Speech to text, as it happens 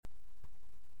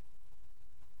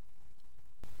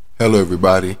Hello,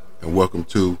 everybody, and welcome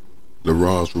to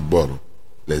LaRon's Rebuttal.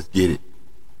 Let's get it.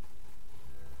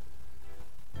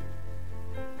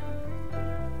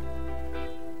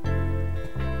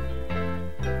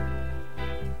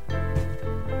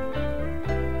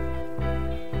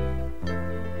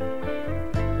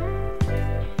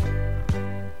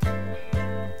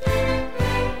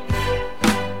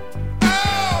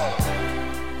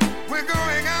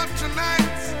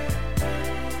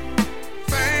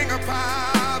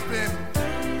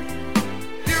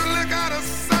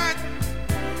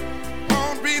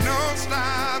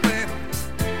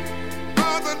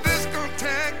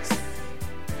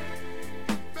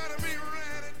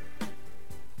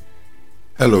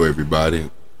 Hello, everybody,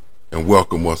 and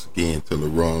welcome once again to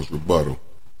LaRon's Rebuttal.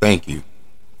 Thank you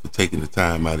for taking the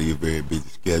time out of your very busy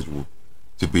schedule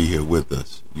to be here with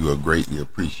us. You are greatly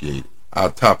appreciated. Our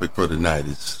topic for tonight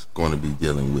is going to be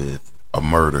dealing with a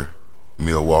murder in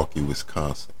Milwaukee,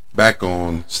 Wisconsin. Back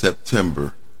on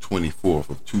September 24th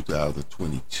of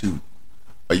 2022,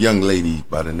 a young lady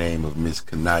by the name of Miss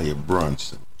Kenaya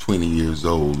Brunson, 20 years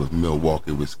old, of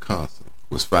Milwaukee, Wisconsin,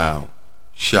 was found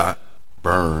shot,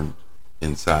 burned,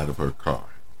 inside of her car,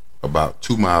 about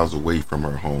 2 miles away from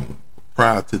her home.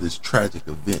 Prior to this tragic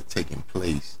event taking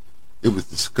place, it was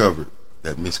discovered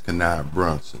that Miss Kenaya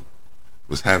Brunson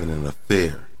was having an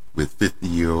affair with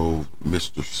 50-year-old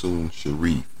Mr. Soon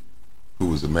Sharif, who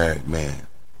was a married man.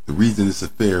 The reason this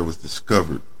affair was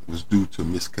discovered was due to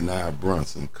Miss Kenaya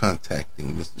Brunson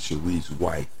contacting Mr. Sharif's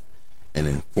wife and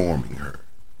informing her.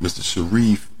 Mr.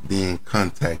 Sharif then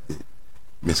contacted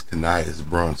Miss Kenaya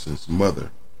Brunson's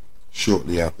mother.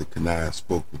 Shortly after Kenaya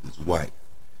spoke with his wife,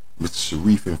 Mr.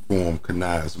 Sharif informed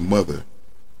Kenaya's mother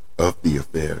of the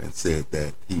affair and said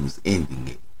that he was ending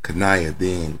it. Kenaya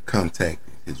then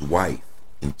contacted his wife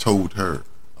and told her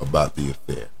about the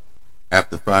affair.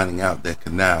 After finding out that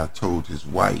Kenaya told his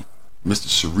wife, Mr.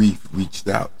 Sharif reached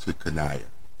out to Kenaya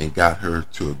and got her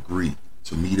to agree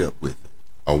to meet up with him.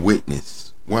 A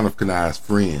witness, one of Kenaya's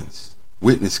friends,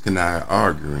 witnessed Kenaya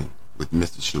arguing with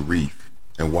Mr. Sharif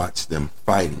and watched them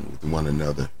fighting with one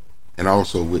another, and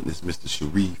also witnessed Mr.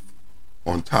 Sharif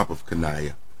on top of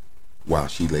Kenaya while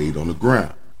she laid on the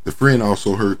ground. The friend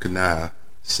also heard Kenaya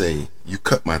say, "You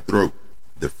cut my throat."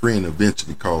 The friend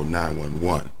eventually called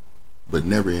 911, but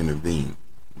never intervened,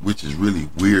 which is really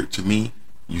weird to me.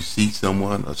 You see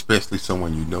someone, especially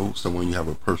someone you know, someone you have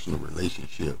a personal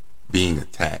relationship, being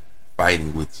attacked,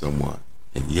 fighting with someone,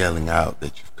 and yelling out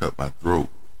that you've cut my throat,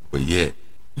 but yet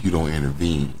you don't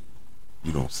intervene.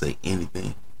 You don't say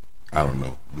anything. I don't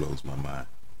know. It blows my mind.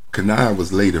 Kenaya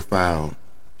was later found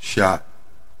shot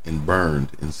and burned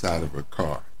inside of her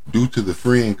car. Due to the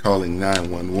friend calling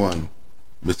 911,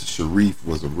 Mr. Sharif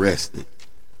was arrested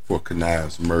for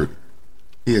Kenaya's murder.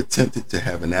 He attempted to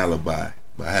have an alibi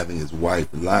by having his wife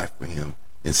lie for him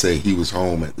and say he was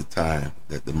home at the time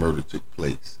that the murder took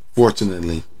place.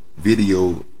 Fortunately,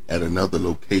 video at another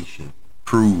location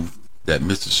proved that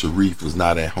Mr. Sharif was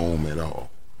not at home at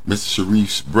all. Mr.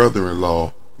 Sharif's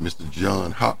brother-in-law, Mr.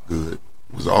 John Hopgood,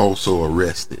 was also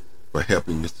arrested for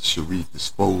helping Mr. Sharif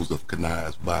dispose of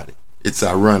Kenaya's body. It's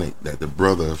ironic that the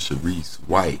brother of Sharif's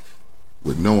wife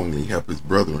would knowingly help his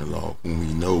brother-in-law, whom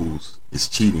he knows is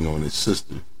cheating on his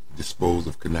sister, dispose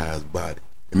of Kenaya's body.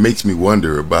 It makes me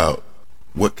wonder about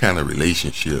what kind of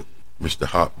relationship Mr.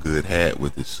 Hopgood had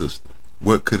with his sister.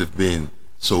 What could have been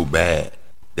so bad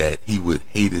that he would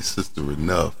hate his sister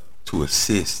enough to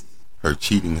assist her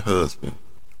cheating husband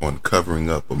on covering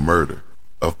up a murder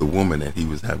of the woman that he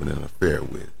was having an affair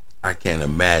with? I can't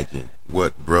imagine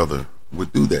what brother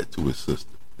would do that to his sister.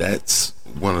 That's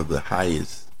one of the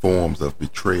highest forms of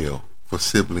betrayal for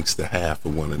siblings to have for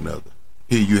one another.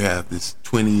 Here you have this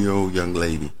 20-year-old young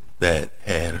lady that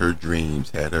had her dreams,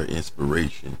 had her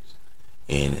inspirations,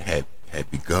 and had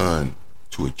begun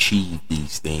to achieve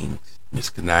these things. Miss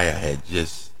Kenaya had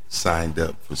just signed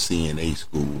up for CNA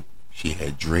school. She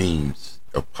had dreams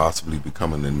of possibly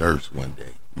becoming a nurse one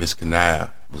day. Miss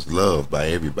Kenaya was loved by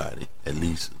everybody, at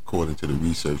least according to the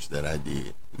research that I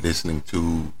did. Listening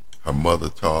to her mother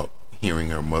talk, hearing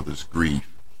her mother's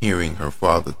grief, hearing her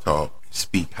father talk,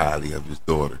 speak highly of his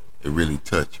daughter, it really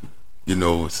touched me. You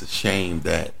know, it's a shame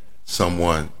that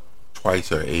someone twice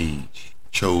her age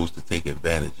chose to take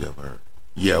advantage of her.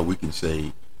 Yeah, we can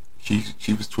say she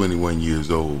was 21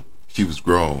 years old. She was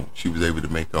grown. She was able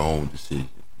to make her own decision.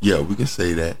 Yeah, we can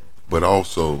say that. But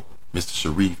also, Mr.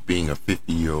 Sharif being a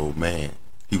 50-year-old man,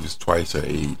 he was twice her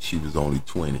age. She was only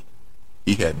 20.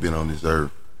 He had been on this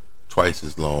earth twice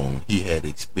as long. He had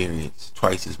experienced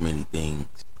twice as many things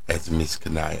as Miss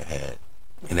Kenaya had.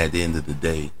 And at the end of the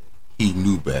day, he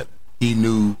knew better. He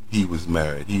knew he was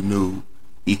married. He knew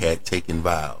he had taken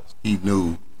vows. He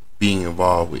knew being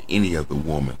involved with any other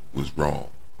woman was wrong.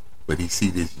 But he see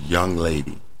this young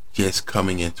lady just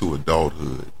coming into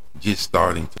adulthood, just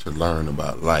starting to learn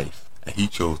about life, and he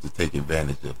chose to take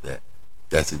advantage of that.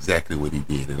 That's exactly what he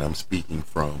did, and I'm speaking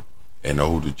from an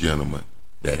older gentleman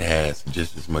that has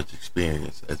just as much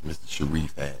experience as Mr.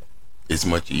 Sharif had. It's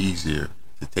much easier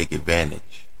to take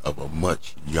advantage of a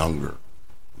much younger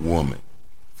woman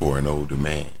for an older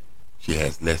man. She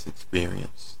has less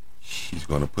experience. She's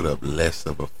going to put up less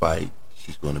of a fight.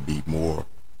 She's going to be more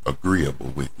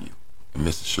agreeable with you. And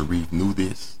Mr. Sharif knew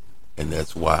this, and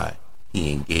that's why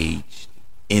he engaged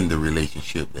in the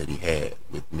relationship that he had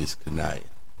with Miss Kanaya.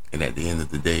 And at the end of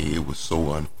the day, it was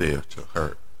so unfair to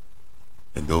her.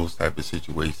 In those type of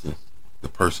situations, the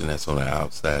person that's on the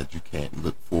outside, you can't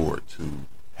look forward to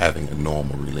having a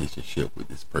normal relationship with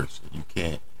this person. You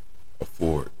can't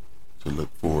afford to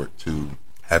look forward to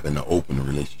having an open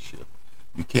relationship.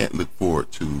 You can't look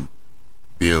forward to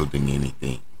building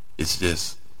anything. It's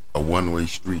just a one-way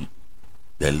street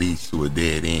that leads to a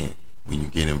dead end when you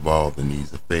get involved in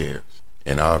these affairs.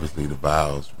 And obviously the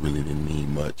vows really didn't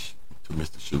mean much to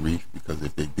Mr. Sharif, because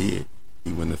if they did,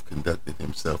 he wouldn't have conducted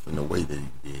himself in the way that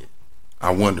he did.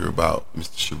 I wonder about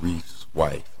Mr. Sharif's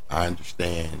wife. I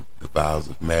understand the vows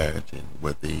of marriage and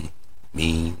what they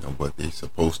mean or what they're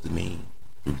supposed to mean,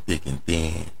 through thick and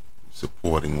thin,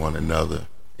 supporting one another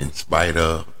in spite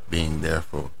of, being there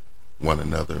for one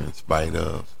another in spite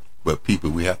of. But people,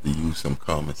 we have to use some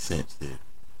common sense there.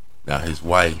 Now his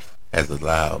wife has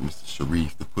allowed Mr.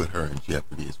 Sharif to put her in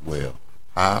jeopardy as well.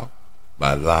 How?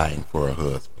 By lying for her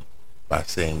husband, by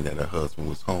saying that her husband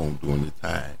was home during the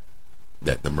time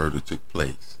that the murder took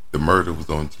place. The murder was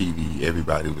on TV.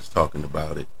 Everybody was talking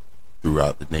about it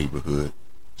throughout the neighborhood.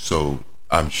 So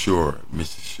I'm sure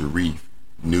Mrs. Sharif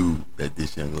knew that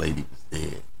this young lady was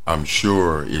dead. I'm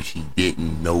sure if she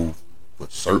didn't know for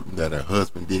certain that her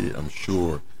husband did it, I'm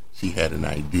sure she had an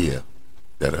idea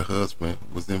that her husband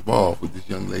was involved with this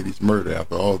young lady's murder.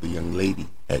 After all, the young lady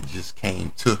had just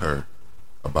came to her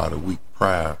about a week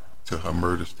prior to her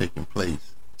murders taking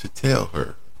place to tell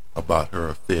her about her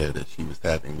affair that she was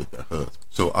having with her husband.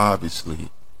 So obviously,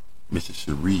 Mrs.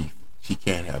 Sharif, she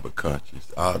can't have a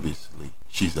conscience. Obviously,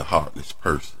 she's a heartless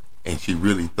person. And she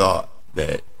really thought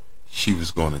that she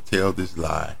was going to tell this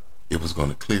lie. It was going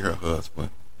to clear her husband,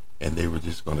 and they were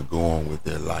just going to go on with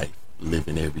their life,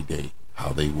 living every day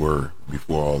how they were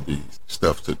before all these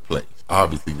stuff took place.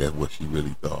 Obviously, that's what she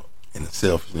really thought. And the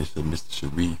selfishness of Mr.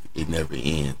 Sharif, it never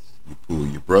ends. You pull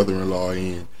your brother-in-law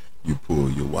in, you pull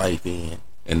your wife in,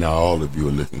 and now all of you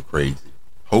are looking crazy.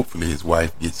 Hopefully his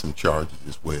wife gets some charges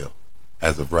as well.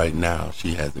 As of right now,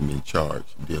 she hasn't been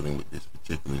charged dealing with this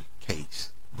particular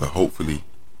case. But hopefully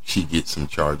she gets some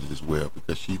charges as well,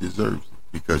 because she deserves it.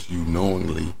 Because you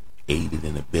knowingly aided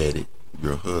and abetted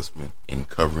your husband in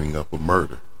covering up a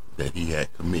murder that he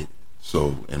had committed.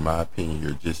 So in my opinion,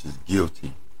 you're just as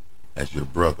guilty as your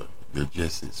brother. You're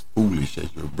just as foolish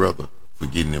as your brother for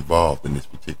getting involved in this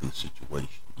particular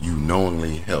situation. You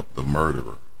knowingly helped the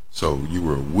murderer. So you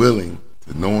were willing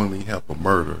to knowingly help a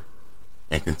murderer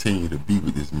and continue to be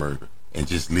with this murder and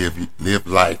just live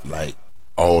life like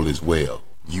all is well.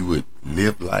 You would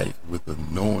live life with a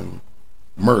knowing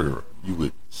murderer. You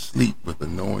would sleep with a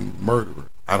knowing murderer.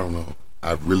 I don't know.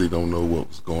 I really don't know what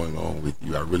was going on with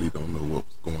you. I really don't know what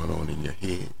was going on in your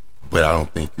head. But I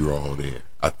don't think you're all there.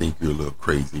 I think you're a little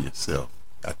crazy yourself.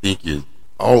 I think you're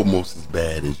almost as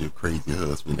bad as your crazy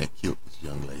husband that killed this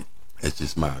young lady. That's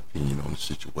just my opinion on the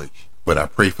situation. But I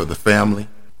pray for the family.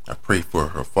 I pray for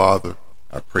her father.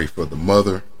 I pray for the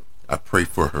mother. I pray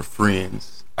for her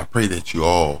friends. I pray that you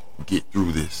all get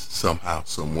through this somehow,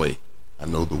 some way. I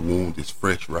know the wound is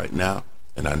fresh right now,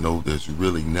 and I know there's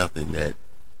really nothing that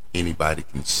anybody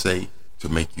can say to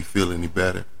make you feel any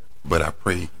better. But I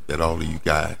pray that all of you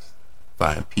guys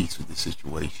find peace with the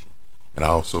situation. And I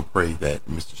also pray that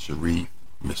Mr. Sharif,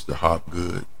 Mr.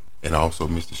 Hopgood, and also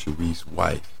Mr. Sharif's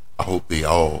wife, I hope they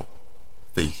all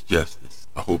face justice.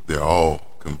 I hope they're all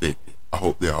convicted. I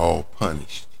hope they're all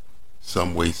punished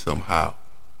some way, somehow,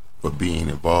 for being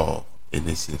involved in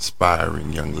this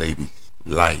inspiring young lady's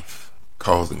life,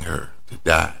 causing her to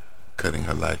die, cutting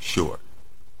her life short.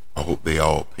 I hope they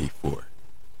all pay for it.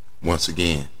 Once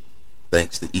again,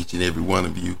 thanks to each and every one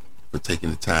of you for taking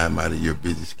the time out of your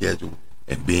busy schedule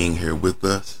and being here with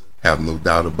us. Have no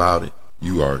doubt about it.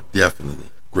 You are definitely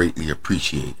greatly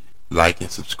appreciated. Like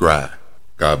and subscribe.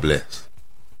 God bless.